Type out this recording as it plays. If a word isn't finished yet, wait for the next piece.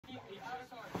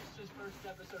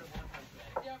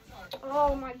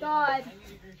Oh my God.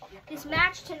 This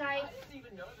match tonight,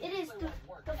 it is the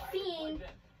Fiend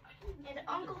and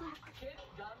Uncle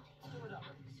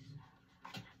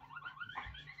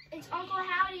It's Uncle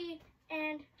Howdy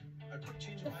and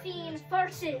the Fiend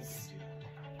versus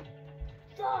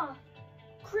the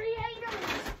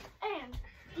Creators and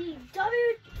the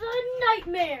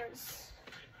Nightmares.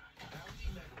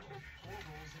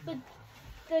 The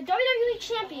WWE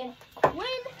Champion,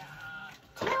 Win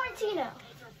Tarantino,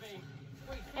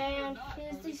 and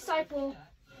his disciple,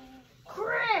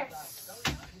 Chris.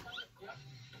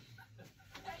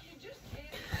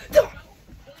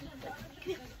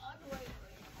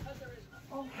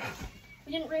 Oh,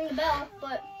 we didn't ring the bell,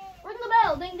 but ring the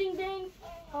bell, ding, ding, ding.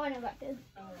 Oh, I know that did.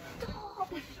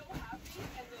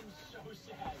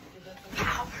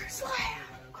 Power slam.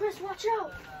 Chris, watch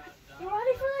out. You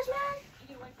ready for this, man?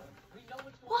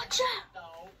 Watch out.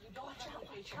 Watch out,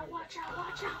 watch out, watch out,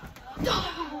 watch out.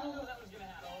 Oh.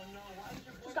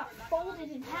 Just got folded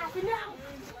in half and now.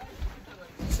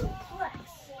 Suplex.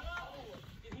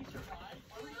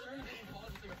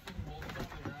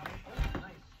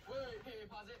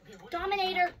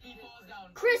 Dominator.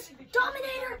 Chris,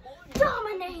 Dominator.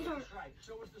 Dominator.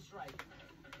 Show us the strike.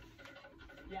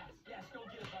 Yes, go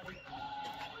get it, buddy.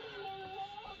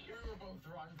 You were both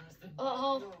wrong, Preston.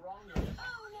 Uh-oh. You were wrong.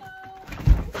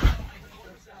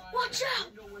 Watch out.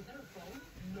 No.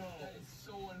 That is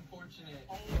so unfortunate.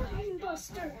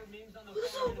 Brainbuster.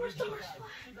 Who's over Star Splash?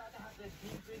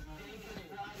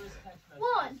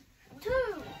 1, 2,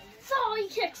 3, he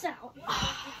kicks out.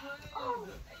 Oh,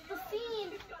 the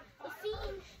Fiend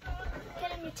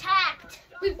getting attacked.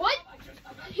 Wait, what?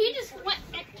 He just went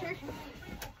enter.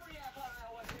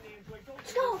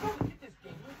 Let's go.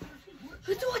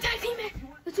 Let's do a tag team, man.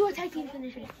 Let's do a tag team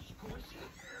finish.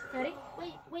 Ready?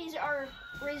 Wait, is our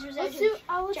Razor's Edge?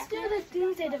 Let's do the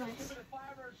Doomsday Device.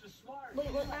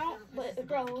 Wait, now, but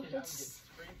bro, it's.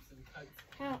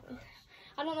 I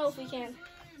don't know if we can.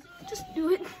 Just do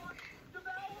it.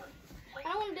 I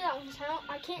don't want to do that one.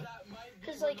 I can't,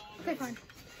 cause like. Okay, fine.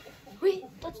 Wait,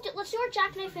 let's do our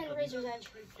Jackknife and Razor's Edge.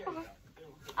 Okay.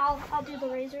 I'll do the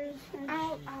Razor's Edge.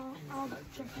 I'll.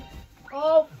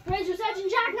 Oh, Razor's Edge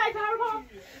and Jackknife Powerbomb.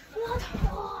 What?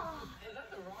 Oh.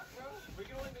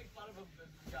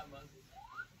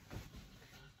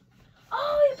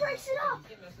 Oh, he breaks it up.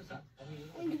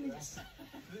 Let me do this.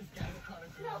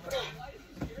 No.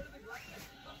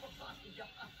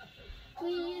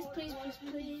 Please,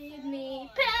 me.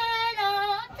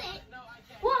 Penalty.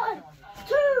 1,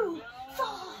 2, 4.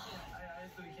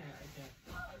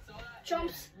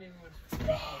 Jumps.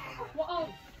 Whoa.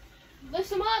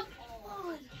 Lifts him up.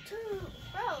 1, 2.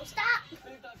 Bro, stop.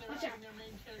 Watch out.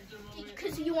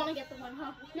 Because you want to get the one,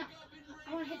 huh? No. I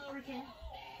want to hit Arcade.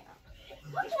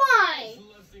 What's why?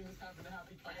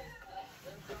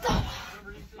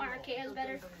 My arcade is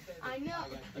better. I know.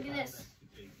 Look at this.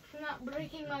 I'm not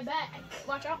breaking my back.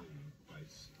 Watch out.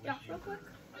 Yeah, real quick.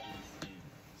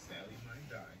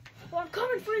 Well, I'm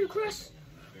coming for you, Chris.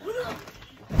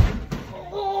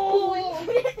 Oh,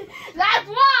 that's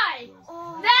why.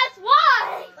 Oh. That's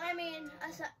why. I mean,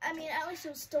 at least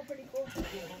it was still pretty cool.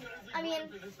 I mean,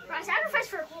 I sacrificed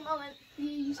for a cool moment.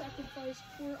 You sacrificed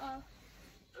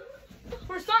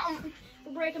for something.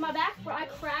 For breaking my back, but I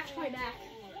cracked my back.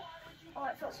 Oh,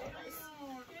 it feels so nice.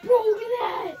 Bro, look at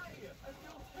that.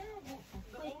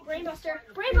 Wait, Brainbuster.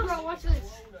 Brainbuster, watch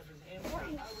this.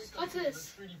 What's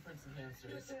this?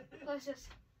 Watch this.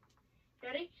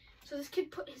 Ready? So this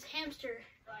kid put his hamster.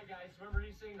 Right, guys, remember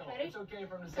his signal. Ready? It's okay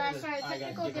for him to say That's this. our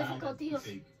technical difficulties.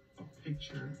 Take a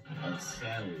picture of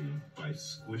Sally by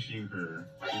squishing her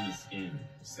in the skin.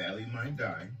 Sally might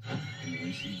die, and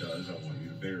when she does, I want you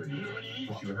to bury her.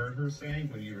 What you heard her saying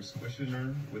when you were squishing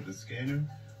her with the scanner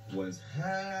was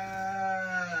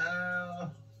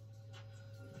hell.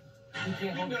 He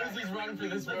can't hold it. He's running for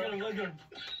this. Look at him.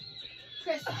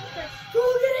 Chris, go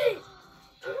get it!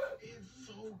 It's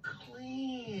so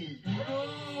clean. No!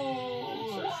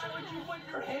 Why would you put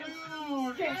your hand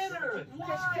through? Chris,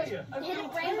 hit a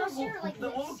Brainbuster like the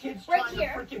little this. kid's Right trying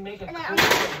here. to freaking make a And then quiz of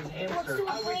his let's hamster. do a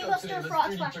I wake up today Brainbuster with Frog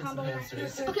 3D Splash printed combo.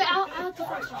 hamsters. Okay, I'll do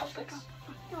Frog Splash.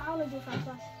 No, I want to do Frog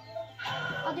Splash.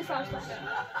 I'll do Frog Splash.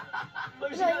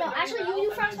 No, actually, you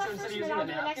do Frog Splash first, and then I'll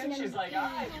do the next one. She's like,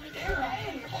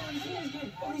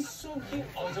 he's so cute.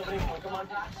 Oh, he's opening Pokemon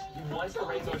packs? He wants the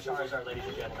Rainbow Charizard, ladies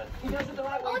and gentlemen. He does it the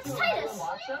right way. Oh, it's Titus.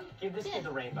 Give this kid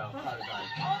the Rainbow Charizard.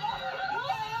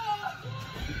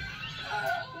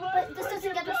 But this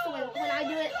doesn't get us the win. When I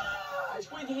do it...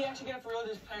 Wait, did he actually get it for real?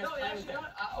 His parents planned it.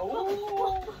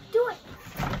 Oh, do it.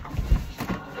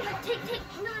 Take,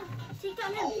 no. Take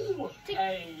down him. Oh, Take,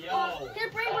 hey, yo. get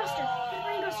a brain buster. Get a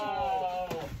brain buster. Oh.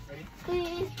 Ready?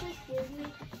 Please give me.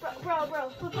 Bro.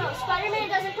 Spider-Man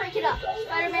doesn't break it up.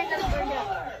 Spider-Man doesn't break it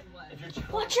up. If you're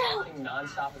Watch out. talking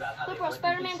nonstop about how Bro,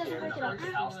 Spider-Man doesn't break it up.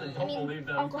 House, then don't believe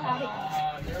them. Uncle Howdy.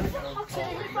 There we go. Oxygen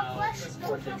in the flesh. This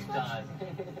poor thing's done.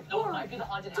 No, it might be the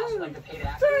haunted house like the paid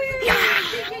actor.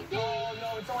 Oh,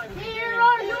 no, it's only the beginning. Here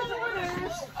are your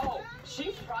winners. Oh,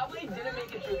 she probably didn't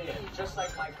make it through the end, just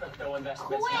like my crypto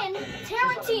investments. Quinn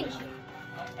Tarantino.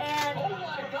 And Oh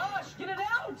my gosh, get it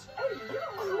out!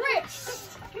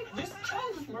 Chris. This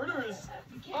child is murderous.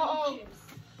 Uh-oh.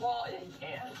 Well, yeah, you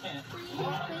can't.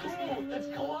 It's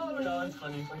close. No, it's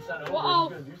funny. It's not over. Uh-oh.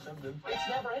 He's gonna do something. It's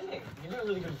never ending. You're doing a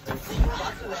really good thing.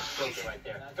 That's the next Joker right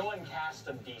there. Go and cast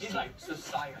some DC. He's like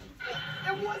society.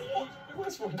 It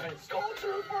was Fortnite.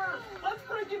 Stormtrooper! Let's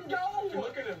freaking go! Dude,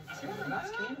 look at him. See what the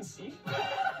mask can even see?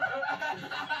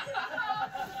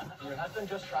 Your husband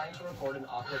just trying to record an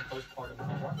awkward postpartum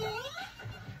memoir.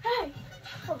 Hey.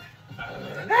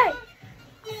 Hey.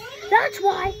 That's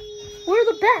why we're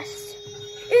the best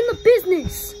in the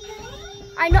business.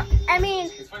 I mean.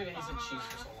 It's funny that he said cheese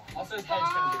for so long. Also, his head's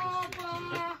kind of big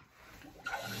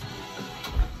as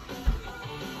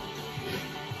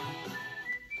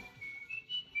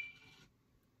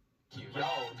cheese. Yo,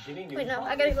 Ginny knew. Wait, no,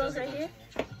 I gotta go right here.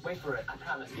 Wait for it. I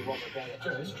promise you won't regret it.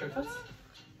 Sure, this trick us?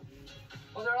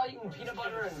 Well, they're all eating peanut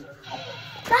butter and.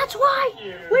 That's why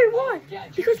we won.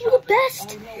 Because we're the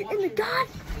best in the god.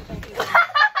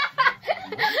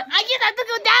 I just have to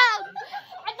go down.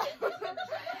 I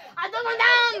have to go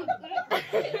down.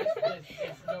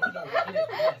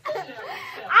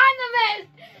 I'm the best.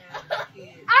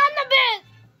 I'm the best.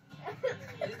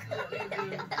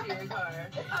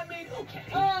 I mean, okay.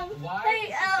 Why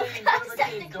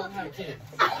kids don't have kids?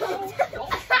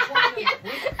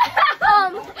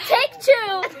 Take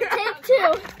two.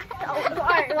 Oh, all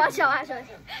right, watch out.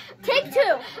 Take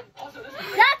two.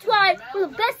 That's why we're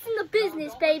the best in the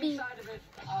business, baby.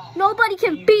 Nobody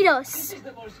can beat us. This is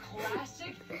the most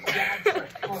classic dad trick.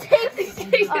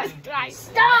 Take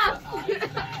stop.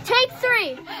 Take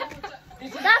three.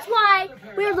 That's why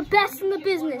we are the best in the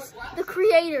business. The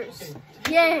creators.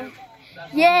 Yeah.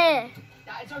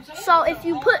 So if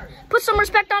you put some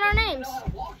respect on our names.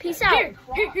 Peace out.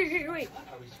 Here, wait.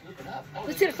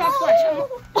 Let's hit a frog splash.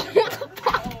 Oh no,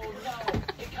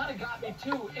 it kind of got me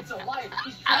too. It's a light.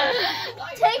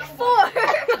 Take 4.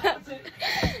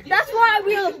 That's why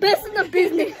we are the best in the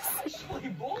business.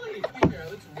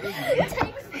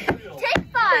 Take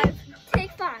 5.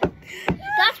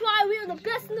 That's why we are the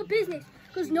best in the business.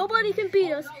 Because nobody can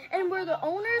beat us, and we're the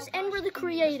owners, and we're the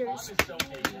creators.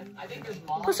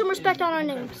 Put some respect on our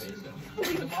names.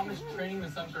 The mom is training the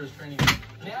son for his training.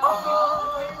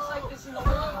 Now, parents like this in the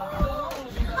world.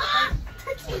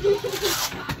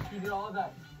 You did all of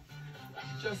that.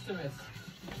 Just to miss.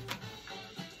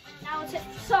 Now it's it.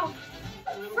 So,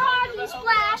 froggy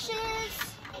splashes.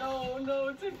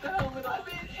 No, take the helmet off. I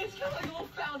mean, it's kind of like a little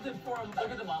fountain for him. Look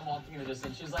at the mom walking in the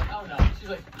distance. She's like, oh no. She's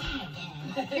like,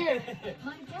 Here.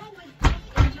 My dad was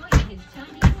enjoying his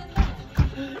Chinese and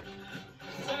that.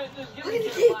 Just give him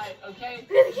a bite, okay?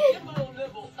 Give him a little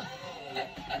nibble.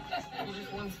 He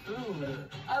just wants food.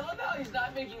 I love how he's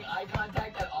not making eye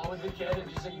contact at all with the kid and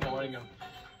just ignoring him.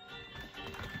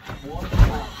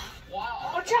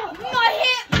 Wow. Watch out. My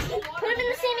hip. Put him in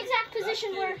the same exact position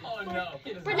where. Oh no.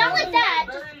 But not like that.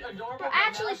 But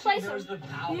actually place him.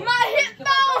 My hip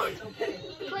bone.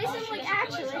 Place him like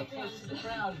actually.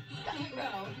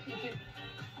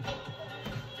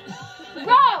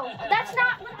 Bro, that's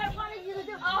not what I wanted you to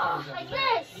do. Oh, like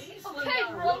this. Okay,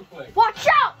 bro. Watch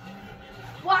out.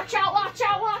 Watch out.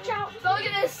 Look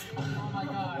at this. Oh my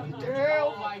god.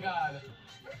 Girl. Oh my god.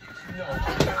 No.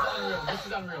 This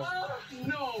is unreal. This is unreal.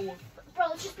 No. Bro,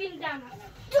 let's just beat him down now.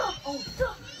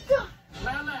 Duh.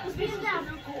 Mama, Let's beat him down.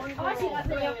 unicorn I want to see that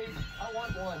video. I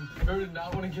want one. Her did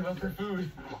not want to give up her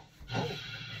food.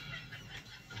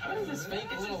 What is this fake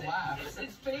little laugh?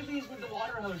 It's babies with the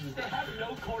water hoses. They have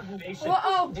no coordination.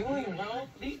 Uh-oh. What are you doing, bro?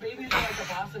 These babies are like the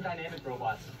Boston Dynamic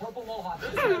robots. Purple mohawks.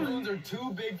 These balloons are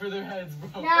too big for their heads,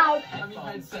 bro. Now, I mean,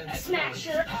 head sense.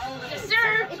 Smasher. Yes,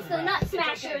 sir. It's the nut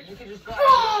smasher. Okay. You can just go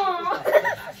Oh.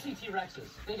 Actually, T-Rexes.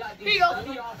 They got Here these you go.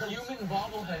 human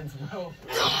bobbleheads, bro.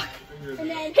 And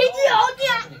then he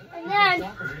did. And then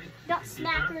nut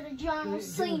smacker to John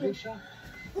Cena.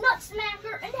 Nut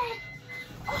smacker, and then.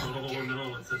 Oh,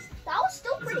 No, it says, that was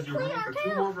still it pretty says you're clean wrong on for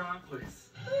 2 more tail. broccolis.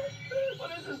 What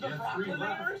is this, You the have 3 broccoli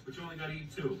left, layers? but you only got to eat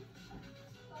 2.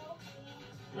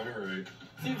 Alright.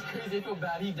 Seems crazy. I feel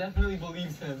bad. He definitely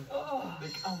believes him. Oh,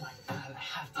 like, oh my god, I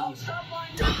have to eat. Stop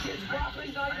lying to kids.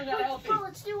 Broccoli's not even that healthy. Bro,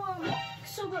 let's do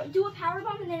do a power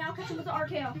bomb and then I'll catch him with the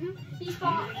RKO. Beast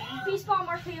bomb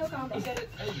RKO combo. He said it.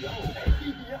 Hey, yo.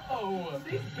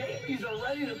 These babies are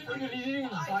ready to freaking. He didn't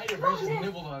even bite it. Bro, just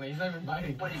nibbled on it. He's not even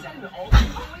biting. What is that? An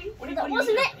ultimate boy? That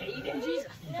wasn't it.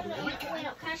 Jesus. No. Wait,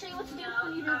 no. Can I show you what to do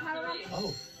when you do a power bomb?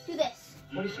 Oh. Do this.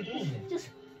 What is she doing here? Just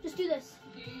do this.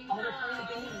 Oh, they're playing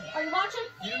the game. Are you watching?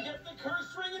 You get the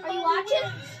curse ring and Are you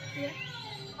watching? Yeah.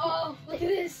 Oh, look at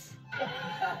this.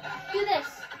 Do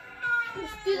this.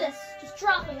 Just do this. Just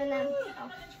drop him and then. Oh.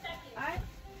 Alright.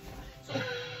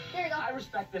 There you go. I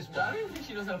respect this. I don't think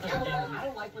she knows how to play the game. I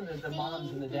don't like when the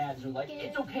moms and the dads are like,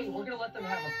 it's okay, we're going to let them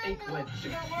have a fake win. She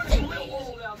got to learn the real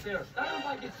world out there. Not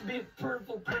everybody gets to be a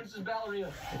purple princess ballerina.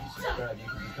 If you subscribe, you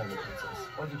can become a princess.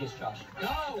 What if you guess Josh?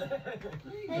 No!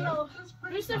 There you go.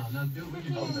 Mr. No, do it with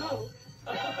your phone.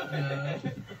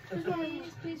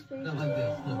 Please. No, like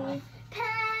this. No.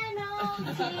 Penalty.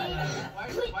 Why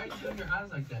are you doing your eyes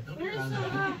like that? Don't do your eyes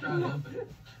like that. Keep your eyes open.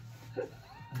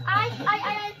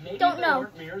 I don't know.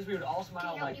 If mirrors, we would all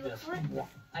smile like this.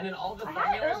 And then all the I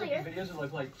had it thumbnails of earlier. the videos would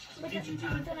look like...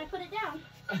 Then I put it down.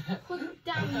 Put it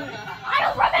down. I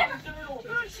don't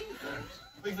remember!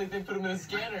 Looks like they put him in a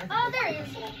scanner. Oh, there he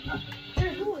is.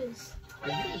 There who is?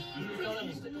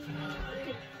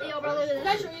 Yo, bro, look at this. Can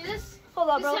I show you this? Hold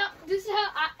on, bro. This is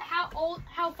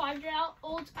how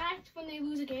 5-year-olds act when they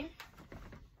lose a game.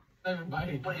 Not even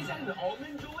biting. What is that, an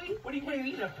almond joy? What are you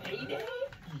eating, a payday?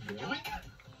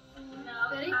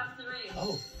 Ready?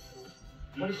 Oh.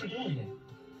 What is she doing here?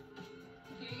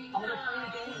 Oh, they're playing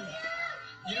the game.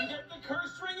 You get the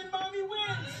curse ring and mommy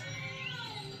wins!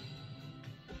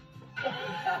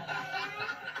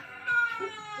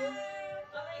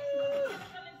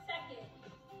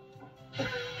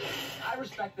 I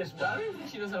respect this. I don't think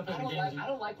she knows how to play the game. I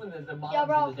don't like when the moms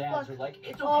and the dads are like,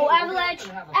 it's okay. Oh, Avalanche.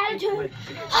 Attitude.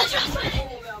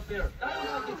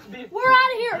 We're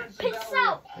out of here. Pick us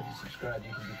out. If you subscribe,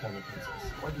 you can become a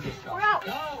princess. Or you get shot. We're out.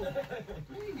 No.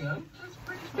 There you go. That's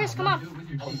pretty smart. Chris, come on. Do it with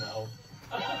your Oh, teeth. no.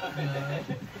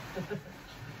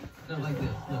 No, like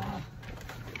this. No.